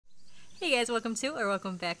Hey guys,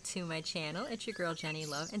 welcome back to my channel. It's your girl Jenny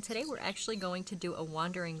Love, and today we're actually going to do a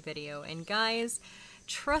wandering video. And guys,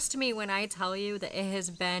 trust me when I tell you that it has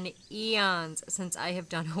been eons since I have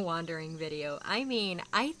done a wandering video. I mean,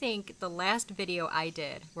 I think the last video I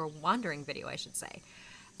did, or wandering video I should say,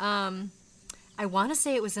 I want to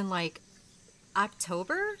say it was in like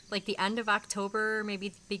October, like the end of October, maybe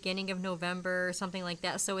the beginning of November, something like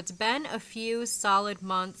that. So it's been a few solid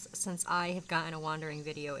months since I have gotten a wandering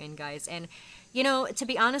video in, guys. And you know, to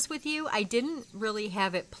be honest with you, I didn't really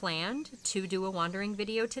have it planned to do a wandering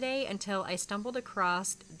video today until I stumbled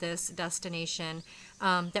across this destination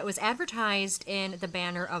that was advertised in the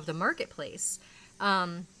banner of the marketplace.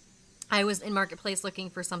 I was in Marketplace looking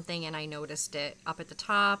for something and I noticed it up at the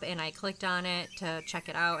top and I clicked on it to check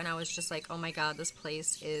it out, and I was just like, oh my god, this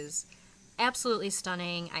place is absolutely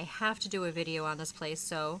stunning. I have to do a video on this place,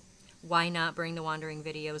 so why not bring the wandering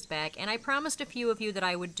videos back? And I promised a few of you that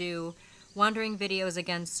I would do wandering videos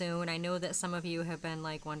again soon. I know that some of you have been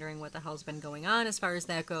like wondering what the hell's been going on as far as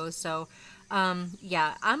that goes. So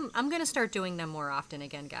yeah, I'm gonna start doing them more often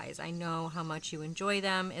again, guys. I know how much you enjoy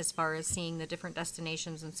them as far as seeing the different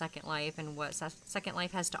destinations in Second Life and what Second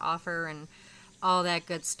Life has to offer and all that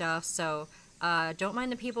good stuff. So don't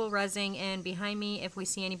mind the people rezzing in behind me. If we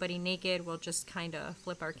see anybody naked, we'll just kind of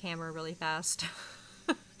flip our camera really fast.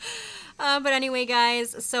 But anyway,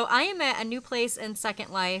 guys, so I am at a new place in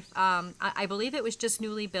Second Life. I believe it was just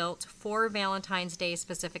newly built for Valentine's Day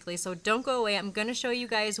specifically, so don't go away. I'm going to show you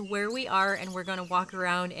guys where we are, and we're going to walk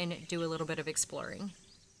around and do a little bit of exploring.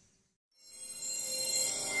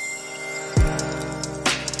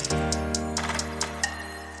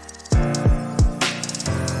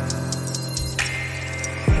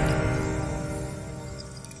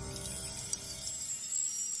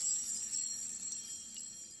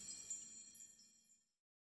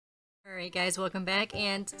 Alright guys, welcome back.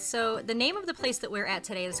 And so the name of the place that we're at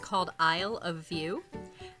today is called Isle of View.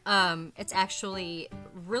 It's actually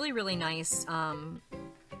really nice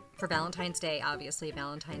for Valentine's Day. Obviously,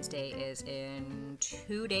 Valentine's Day is in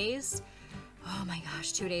 2 days. Oh my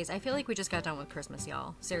gosh, 2 days. I feel like we just got done with Christmas,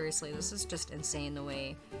 y'all. Seriously, this is just insane the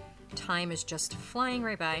way time is just flying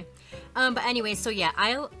right by. But anyway, so yeah,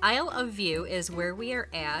 Isle of View is where we are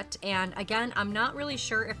at. And again, I'm not really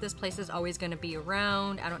sure if this place is always going to be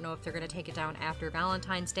around. I don't know if they're going to take it down after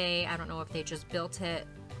Valentine's Day. I don't know if they just built it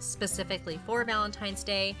specifically for Valentine's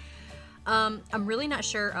Day. I'm really not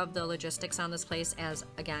sure of the logistics on this place, as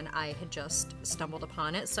again, I had just stumbled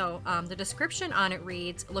upon it. So the description on it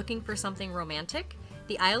reads, looking for something romantic?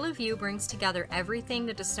 The Isle of View brings together everything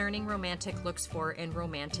the discerning romantic looks for in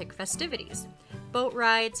romantic festivities. Boat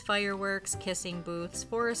rides, fireworks, kissing booths,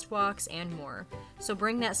 forest walks, and more. So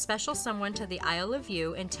bring that special someone to the Isle of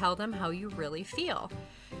View and tell them how you really feel.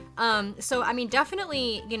 So I mean,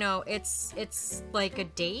 definitely, you know, it's like a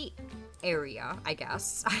date area, I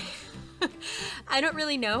guess. I don't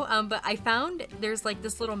really know, but I found there's like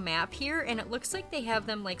this little map here, and it looks like they have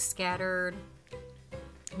them like scattered.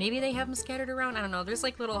 Maybe they have them scattered around. I don't know. There's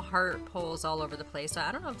like little heart poles all over the place. So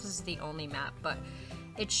I don't know if this is the only map, but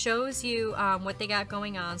it shows you what they got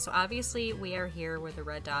going on. So obviously we are here where the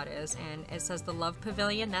red dot is, and it says the Love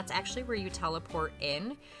Pavilion. That's actually where you teleport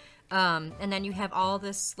in. And then you have all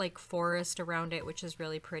this like forest around it, which is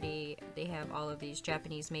really pretty. They have all of these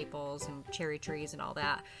Japanese maples and cherry trees and all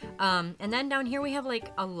that. And then down here we have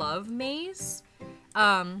like a love maze.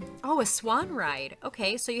 Oh, a swan ride.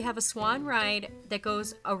 Okay, so you have a swan ride that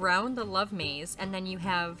goes around the love maze, and then you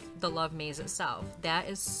have the love maze itself. That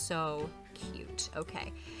is so cute.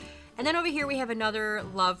 Okay. And then over here we have another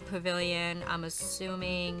love pavilion. I'm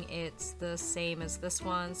assuming it's the same as this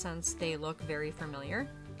one since they look very familiar.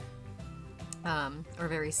 Or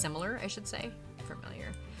very similar, I should say.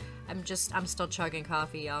 Familiar. I'm still chugging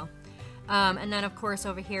coffee, y'all. And then of course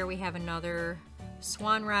over here we have another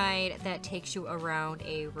swan ride that takes you around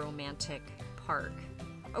a romantic park.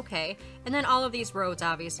 Okay, and then all of these roads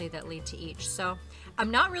obviously that lead to each. So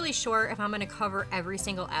I'm not really sure if I'm going to cover every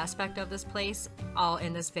single aspect of this place all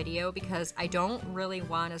in this video, because I don't really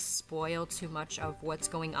want to spoil too much of what's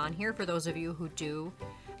going on here for those of you who do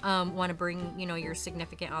want to bring, you know, your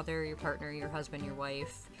significant other, your partner, your husband, your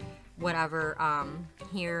wife, whatever,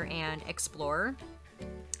 here and explore.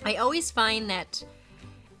 I always find that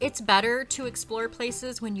it's better to explore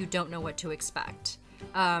places when you don't know what to expect.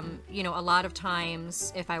 You know, a lot of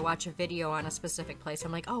times if I watch a video on a specific place,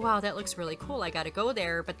 I'm like, oh wow, that looks really cool, I gotta go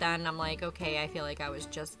there. But then I'm like, okay, I feel like I was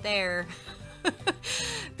just there.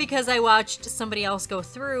 because I watched somebody else go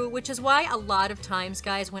through, which is why a lot of times,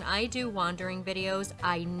 guys, when I do wandering videos,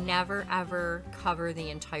 I never ever cover the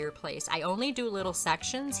entire place. I only do little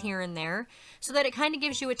sections here and there so that it kind of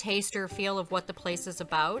gives you a taste or a feel of what the place is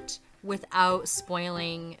about without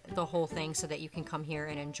spoiling the whole thing, so that you can come here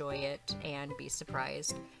and enjoy it and be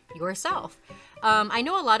surprised yourself. I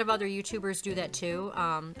know a lot of other YouTubers do that too.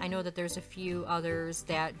 I know that there's a few others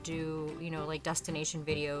that do, you know, like destination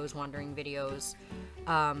videos, wandering videos,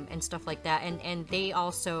 and stuff like that. And they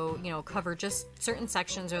also, you know, cover just certain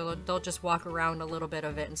sections, or they'll just walk around a little bit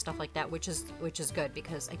of it and stuff like that, which is good,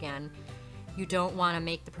 because again, you don't want to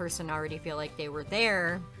make the person already feel like they were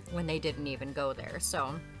there when they didn't even go there.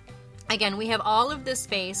 So again, we have all of this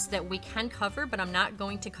space that we can cover, but I'm not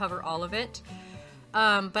going to cover all of it.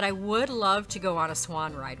 But I would love to go on a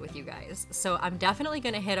swan ride with you guys. So I'm definitely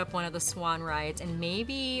going to hit up one of the swan rides, and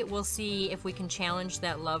maybe we'll see if we can challenge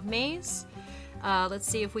that love maze. Let's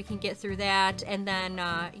see if we can get through that, and then,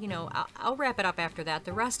 you know, I'll wrap it up after that.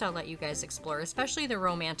 The rest I'll let you guys explore, especially the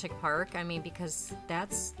romantic park. I mean, because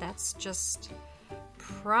that's just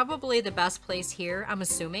probably the best place here. I'm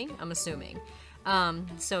assuming.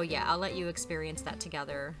 So yeah, I'll let you experience that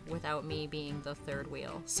together without me being the third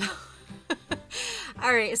wheel. So,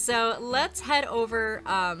 all right, so let's head over,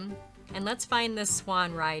 and let's find this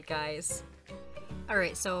swan ride, guys. All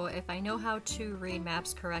right, so if I know how to read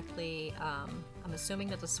maps correctly, I'm assuming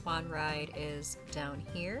that the swan ride is down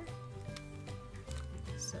here.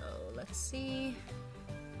 So let's see.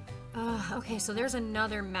 Okay, so there's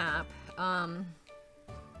another map. I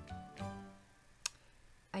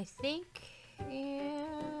think, yeah,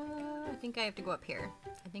 I think I have to go up here.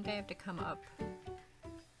 I think I have to come up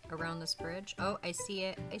around this bridge. Oh, I see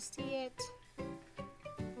it. I see it.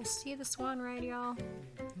 I see the swan ride, y'all.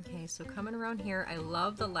 Okay, so coming around here, I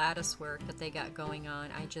love the lattice work that they got going on.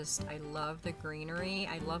 I love the greenery.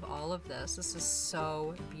 I love all of this. This is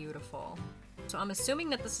so beautiful. So I'm assuming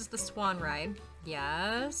that this is the swan ride.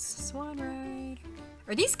 Yes, swan ride.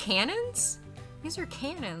 Are these cannons? These are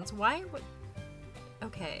cannons. Why would...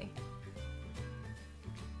 Okay.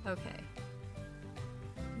 Okay.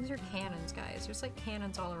 These are cannons, guys. There's like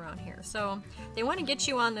cannons all around here. So they want to get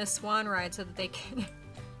you on this swan ride so that they can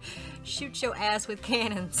shoot your ass with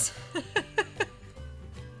cannons.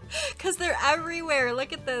 Because they're everywhere.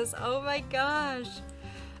 Look at this. Oh my gosh.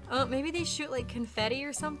 Oh, maybe they shoot like confetti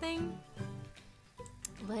or something.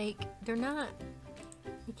 Like, they're not...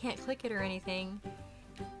 You can't click it or anything.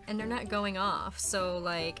 And they're not going off, so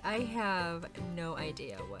like I have no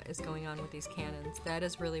idea what is going on with these cannons. That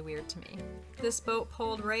is really weird to me. This boat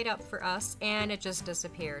pulled right up for us and it just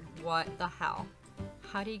disappeared. What the hell?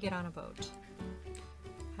 How do you get on a boat?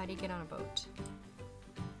 How do you get on a boat?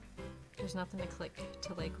 There's nothing to click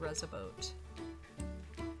to like res a boat.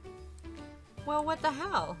 Well, what the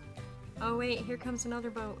hell? Oh wait, here comes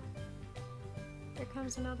another boat. Here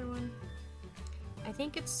comes another one. I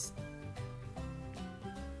think it's...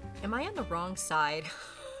 Am I on the wrong side?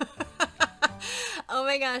 Oh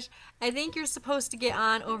my gosh. I think you're supposed to get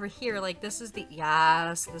on over here. Like this is the...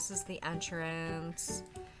 Yes, this is the entrance.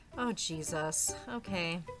 Oh, Jesus.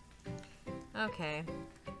 Okay. Okay.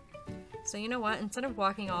 So you know what? Instead of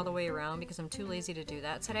walking all the way around, because I'm too lazy to do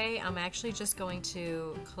that today, I'm actually just going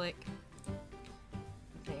to click...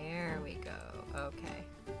 There we go. Okay.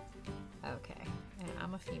 Okay. And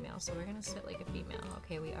I'm a female, so we're gonna sit like a female.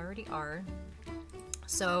 Okay, we already are.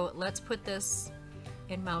 So let's put this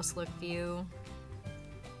in mouse look view.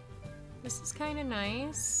 This is kind of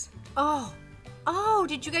nice. Oh, oh,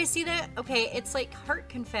 did you guys see that? Okay, it's like heart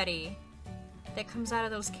confetti that comes out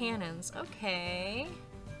of those cannons. Okay,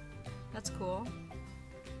 that's cool.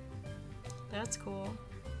 That's cool.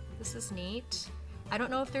 This is neat. I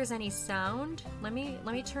don't know if there's any sound. Let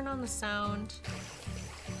me turn on the sound.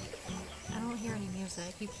 I don't hear any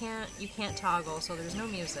music. You can't toggle, so there's no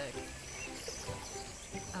music.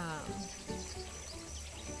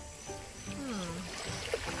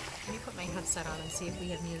 Let me put my headset on and see if we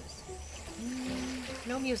have music.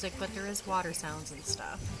 No music, but there is water sounds and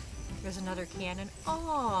stuff. There's another cannon.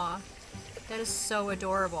 Aw, that is so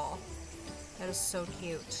adorable. That is so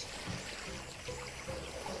cute.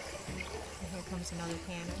 And here comes another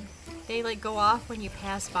cannon. They like go off when you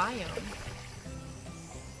pass by them.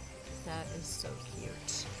 That is so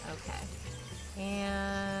cute. Okay.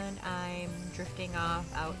 And I'm drifting off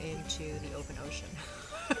out into the open ocean.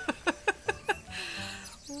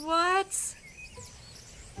 What?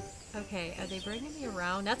 Okay, are they bringing me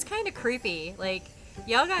around? That's kind of creepy. Like,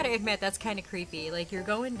 y'all gotta admit that's kind of creepy. Like, you're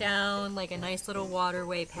going down like a nice little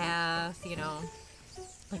waterway path, you know,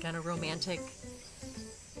 like on a romantic,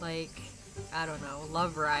 like, I don't know,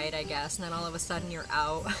 love ride, I guess, and then all of a sudden you're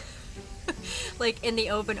out like in the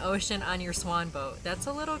open ocean on your swan boat. That's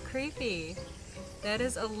a little creepy. That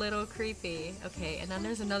is a little creepy. Okay, and then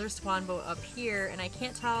there's another swan boat up here, and I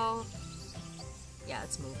can't tell. Yeah,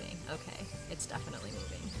 it's moving. Okay, it's definitely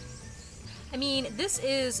moving. I mean, this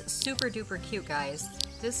is super duper cute, guys.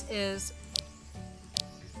 This is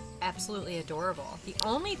absolutely adorable. The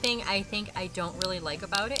only thing I think I don't really like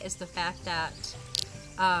about it is the fact that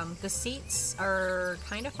the seats are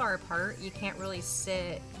kind of far apart. You can't really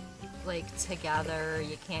sit like together.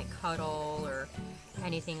 You can't cuddle or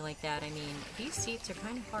anything like that. I mean, these seats are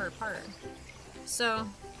kind of far apart. So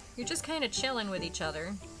you're just kind of chilling with each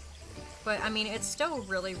other. But I mean, it's still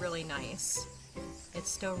really, really nice. It's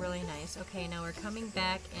still really nice. Okay, now we're coming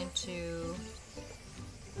back into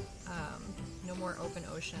no more open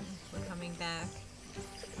ocean. We're coming back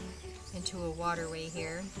into a waterway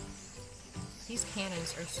here. These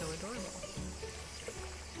cannons are so adorable.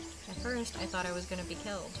 At first, I thought I was going to be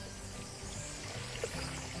killed.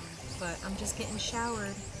 But I'm just getting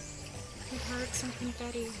showered with hearts and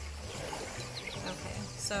confetti. Okay,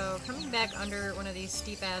 so coming back under one of these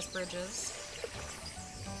steep-ass bridges.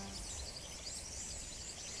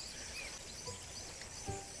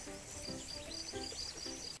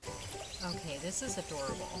 Okay, this is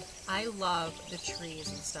adorable. I love the trees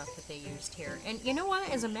and stuff that they used here. And you know what?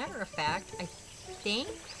 As a matter of fact, I think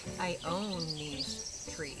I own these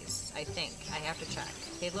trees. I think. I have to check.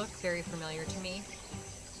 They look very familiar to me.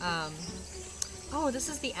 Oh, this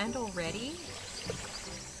is the end already?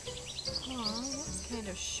 Oh, that was kind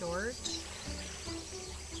of short.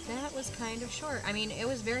 That was kind of short. I mean, it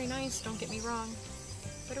was very nice, don't get me wrong.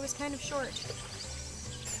 But it was kind of short.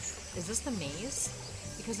 Is this the maze?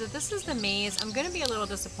 Because if this is the maze, I'm going to be a little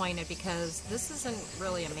disappointed because this isn't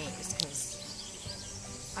really a maze.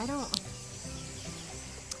 Because I don't...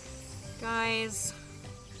 Guys,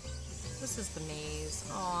 this is the maze.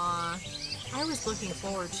 Aww. I was looking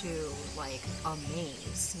forward to, like, a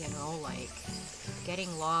maze, you know, like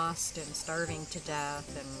getting lost and starving to death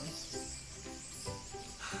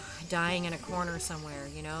and dying in a corner somewhere,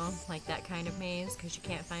 you know, like that kind of maze because you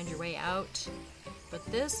can't find your way out. But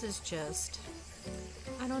this is just...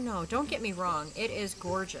 I don't know. Don't get me wrong. It is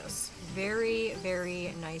gorgeous. Very,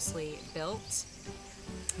 very nicely built.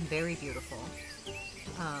 Very beautiful.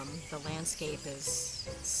 The landscape is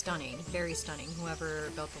stunning. Very stunning.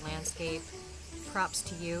 Whoever built the landscape, props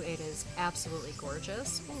to you. It is absolutely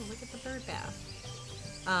gorgeous. Oh, look at the bird bath.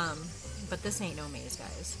 But this ain't no maze,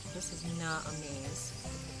 guys. This is not a maze.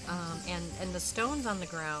 And the stones on the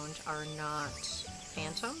ground are not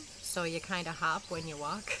phantom, so you kind of hop when you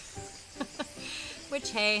walk.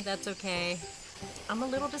 Which, hey, that's okay. I'm a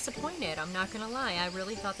little disappointed, I'm not gonna lie. I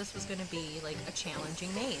really thought this was gonna be like a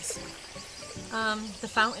challenging maze. The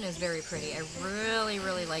fountain is very pretty. I really,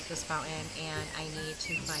 really like this fountain, and I need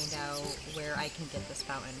to find out where I can get this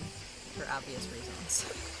fountain for obvious reasons.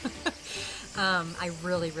 I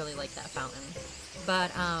really, really like that fountain.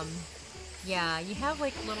 But, yeah, you have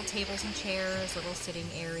like little tables and chairs, little sitting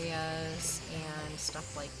areas, and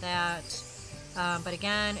stuff like that. But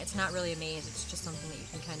again, it's not really a maze, it's just something that you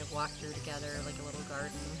can kind of walk through together, like a little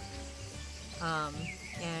garden.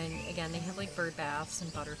 And again, they have like bird baths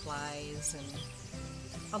and butterflies and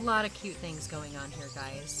a lot of cute things going on here,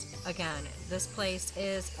 guys. Again, this place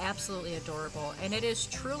is absolutely adorable, and it is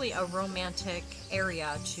truly a romantic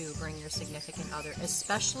area to bring your significant other,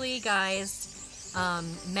 especially, guys,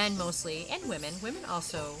 men mostly, and women. Women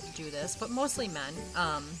also do this, but mostly men.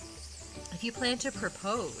 If you plan to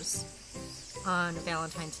propose on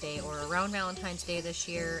Valentine's Day or around Valentine's Day this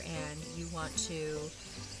year, and you want to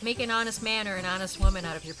make an honest man or an honest woman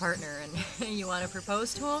out of your partner, and you want to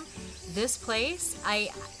propose to him, this place, I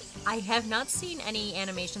have not seen any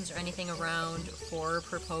animations or anything around for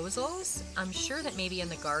proposals. I'm sure that maybe in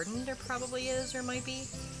the garden there probably is or might be.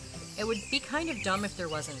 It would be kind of dumb if there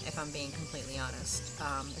wasn't, if I'm being completely honest,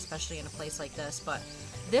 especially in a place like this, but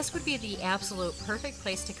this would be the absolute perfect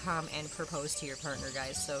place to come and propose to your partner,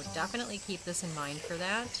 guys, so definitely keep this in mind for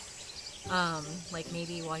that. Like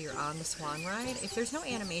maybe while you're on the swan ride. If there's no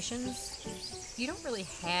animations, you don't really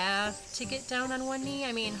have to get down on one knee.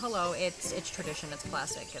 I mean, hello, it's tradition, it's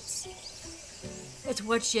classic, it's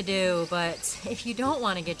what you do, but if you don't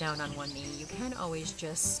want to get down on one knee, you can always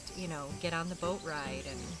just, you know, get on the boat ride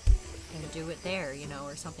and do it there, you know,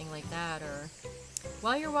 or something like that, or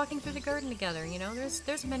while you're walking through the garden together, you know,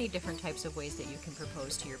 there's many different types of ways that you can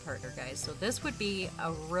propose to your partner, guys, so this would be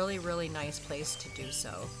a really, really nice place to do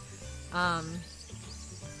so.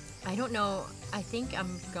 I don't know, I think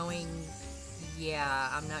I'm going, yeah,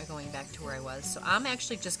 I'm not going back to where I was, so I'm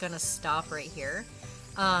actually just gonna stop right here.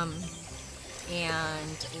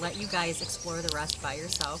 and let you guys explore the rest by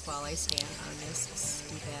yourself while I stand on this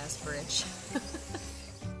steep ass bridge.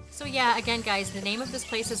 So yeah, again guys, the name of this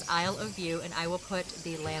place is Isle of View, and I will put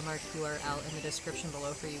the landmark URL in the description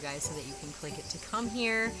below for you guys so that you can click it to come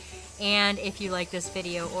here. And if you like this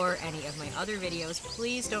video or any of my other videos,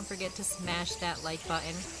 please don't forget to smash that like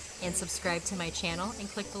button and subscribe to my channel, and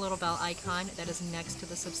click the little bell icon that is next to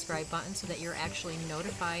the subscribe button so that you're actually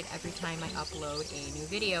notified every time I upload a new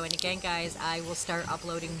video. And again guys, I will start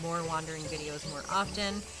uploading more wandering videos more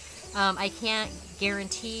often. I can't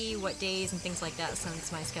guarantee what days and things like that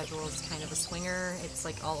since my schedule is kind of a swinger. It's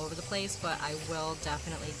like all over the place, but I will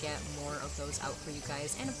definitely get more of those out for you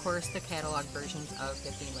guys. And of course, the catalog versions of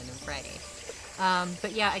 15 Linden Friday.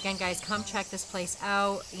 But yeah, again guys, come check this place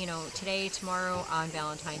out, you know, today, tomorrow, on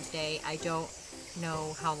Valentine's Day. I don't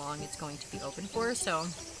know how long it's going to be open for, so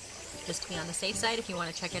just to be on the safe side, if you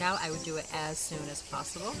want to check it out, I would do it as soon as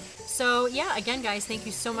possible. So yeah, again guys, thank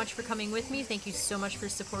you so much for coming with me. Thank you so much for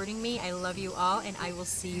supporting me. I love you all, and I will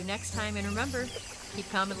see you next time. And remember, keep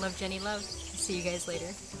calm and love Jenny love. See you guys later.